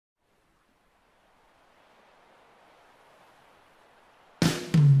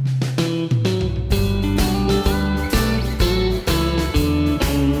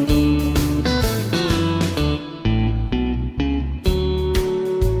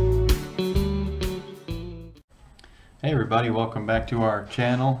Hey everybody, welcome back to our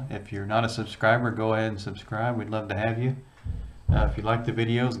channel. If you're not a subscriber, go ahead and subscribe. We'd love to have you. If you like the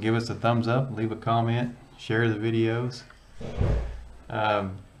videos, give us a thumbs up, leave a comment, share the videos.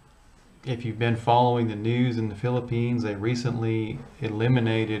 If you've been following the news in the Philippines, they recently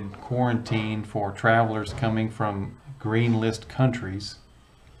eliminated quarantine for travelers coming from green list countries.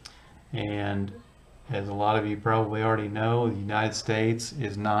 And as a lot of you probably already know, the United States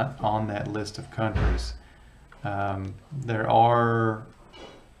is not on that list of countries. There are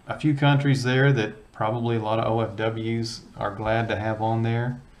a few countries there that probably a lot of OFWs are glad to have on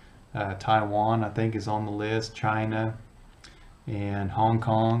there. Taiwan, I think, is on the list, China, and Hong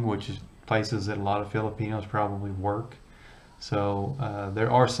Kong, which is places that a lot of Filipinos probably work. So there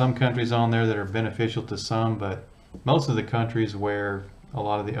are some countries on there that are beneficial to some, but most of the countries where a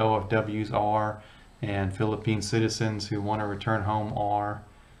lot of the OFWs are and Philippine citizens who want to return home are,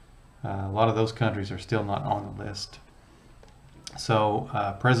 a lot of those countries are still not on the list. So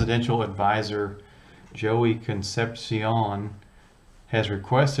Presidential Advisor Joey Concepcion has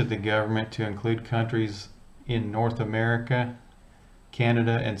requested the government to include countries in North America,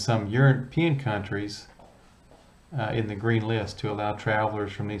 Canada, and some European countries in the green list to allow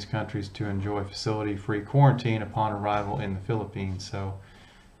travelers from these countries to enjoy facility-free quarantine upon arrival in the Philippines. So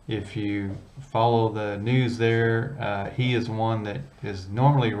if you follow the news there, he is one that is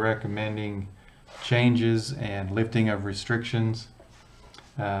normally recommending changes and lifting of restrictions.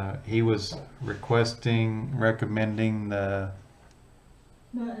 He was recommending the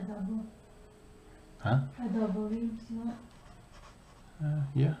adobo. Huh? Adobo ribs, not.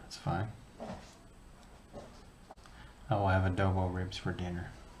 Yeah, it's fine. I will have adobo ribs for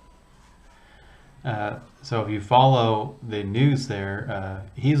dinner. So if you follow the news there,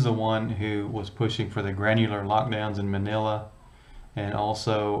 he's the one who was pushing for the granular lockdowns in Manila and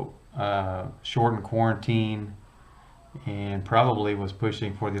also shortened quarantine, and probably was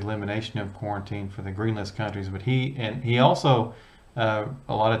pushing for the elimination of quarantine for the green list countries. But he also a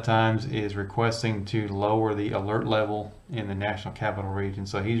lot of times is requesting to lower the alert level in the National Capital Region.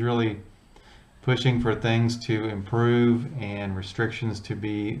 So he's really pushing for things to improve and restrictions to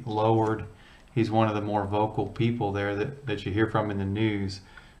be lowered. He's one of the more vocal people there that you hear from in the news.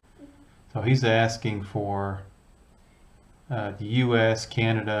 So he's asking for the US,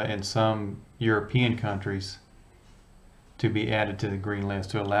 Canada, and some European countries to be added to the green list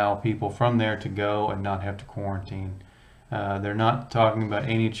to allow people from there to go and not have to quarantine. They're not talking about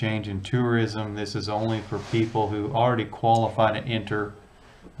any change in tourism. This is only for people who already qualify to enter.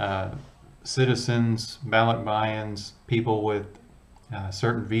 Citizens, ballot buy-ins, people with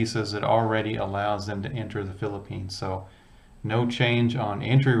certain visas that already allows them to enter the Philippines. So no change on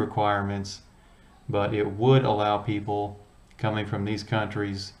entry requirements, but it would allow people coming from these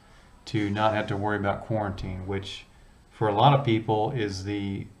countries to not have to worry about quarantine, which for a lot of people is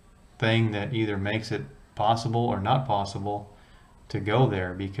the thing that either makes it possible or not possible to go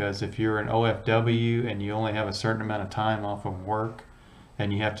there. Because if you're an OFW and you only have a certain amount of time off of work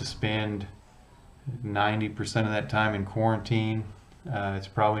and you have to spend 90% of that time in quarantine, it's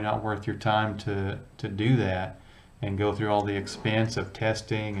probably not worth your time to do that and go through all the expense of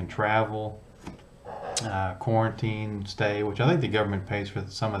testing and travel, quarantine, stay, which I think the government pays for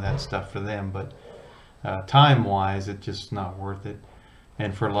some of that stuff for them, but time-wise, it's just not worth it.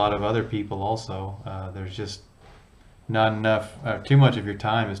 And for a lot of other people also, there's just not enough, too much of your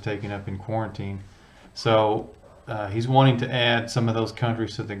time is taken up in quarantine. So he's wanting to add some of those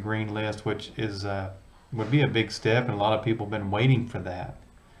countries to the green list, which is would be a big step, and a lot of people have been waiting for that.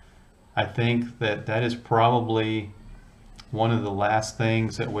 I think that is probably one of the last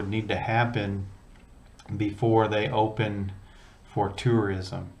things that would need to happen before they open for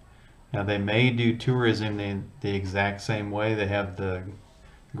tourism. Now they may do tourism in the exact same way. They have the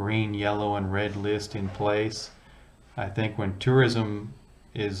green, yellow, and red list in place. I think when tourism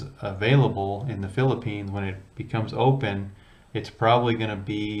is available in the Philippines, when it becomes open, it's probably going to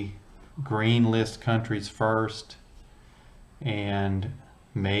be green list countries first, and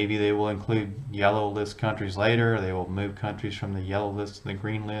maybe they will include yellow list countries later. They will move countries from the yellow list to the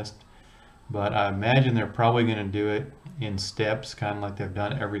green list, but I imagine they're probably going to do it in steps, kind of like they've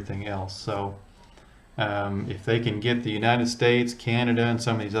done everything else. So if they can get the United States, Canada, and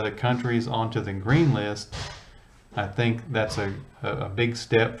some of these other countries onto the green list, I think that's a big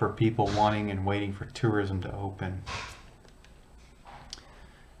step for people wanting and waiting for tourism to open.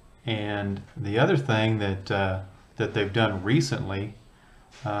 And the other thing that they've done recently,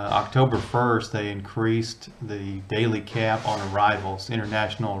 October 1st, they increased the daily cap on arrivals,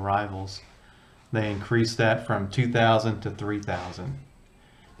 international arrivals. They increased that from 2,000 to 3,000.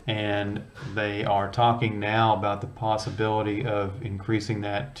 and they are talking now about the possibility of increasing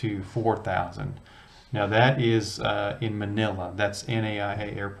that to 4,000. Now that is in Manila. That's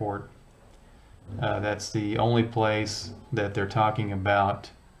NAIA Airport. That's the only place that they're talking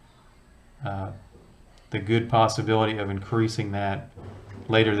about the good possibility of increasing that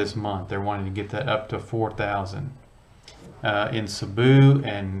later this month. They're wanting to get that up to 4,000. In Cebu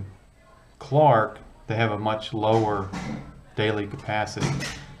and Clark, they have a much lower daily capacity.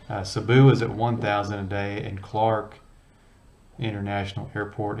 Cebu is at 1,000 a day, and Clark International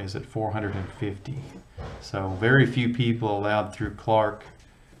Airport is at 450. So very few people allowed through Clark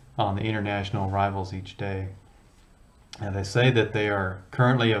on the international arrivals each day. And they say that they are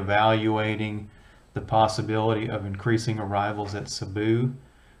currently evaluating the possibility of increasing arrivals at Cebu,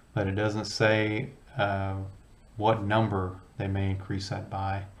 but it doesn't say what number they may increase that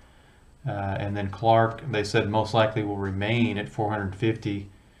by. And then Clark, they said most likely will remain at 450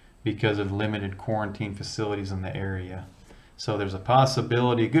 because of limited quarantine facilities in the area. So there's a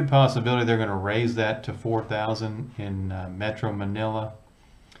possibility, a good possibility, they're going to raise that to 4,000 in Metro Manila.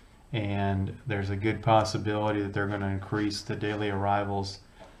 And there's a good possibility that they're going to increase the daily arrivals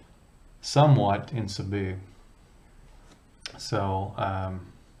somewhat in Cebu. So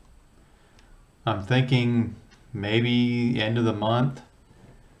I'm thinking maybe end of the month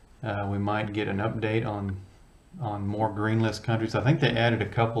we might get an update on more green list countries. I think they added a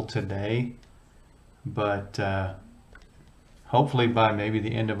couple today, but hopefully by maybe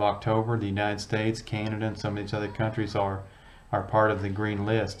the end of October, the United States, Canada, and some of these other countries are part of the green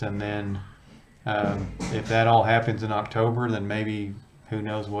list. And then if that all happens in October, then maybe who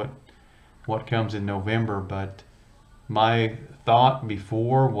knows what comes in November. But my thought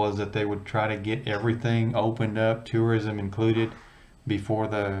before was that they would try to get everything opened up, tourism included, before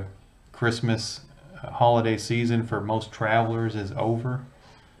the Christmas holiday season for most travelers is over.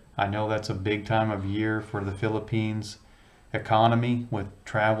 I know that's a big time of year for the Philippines economy, with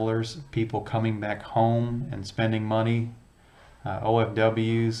travelers, people coming back home and spending money,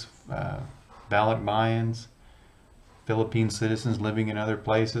 OFWs, ballot buy-ins, Philippine citizens living in other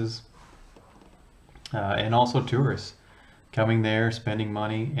places, and also tourists coming there, spending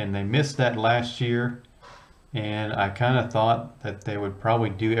money. And they missed that last year, and I kind of thought that they would probably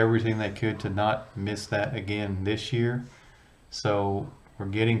do everything they could to not miss that again this year. So we're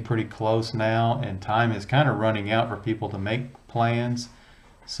getting pretty close now, and time is kind of running out for people to make plans.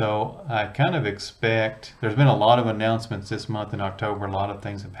 So I kind of expect, there's been a lot of announcements this month in October, a lot of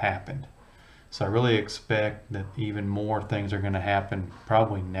things have happened. So I really expect that even more things are going to happen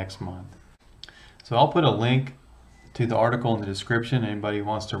probably next month. So I'll put a link to the article in the description, anybody who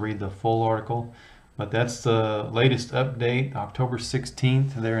wants to read the full article. But that's the latest update, October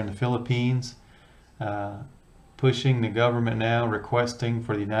 16th, there in the Philippines. Pushing the government now, requesting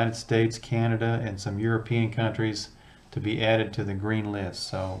for the United States, Canada, and some European countries to be added to the green list.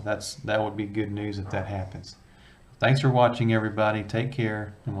 So that would be good news if that happens. Thanks for watching, everybody. Take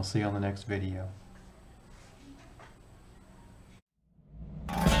care, and we'll see you on the next video.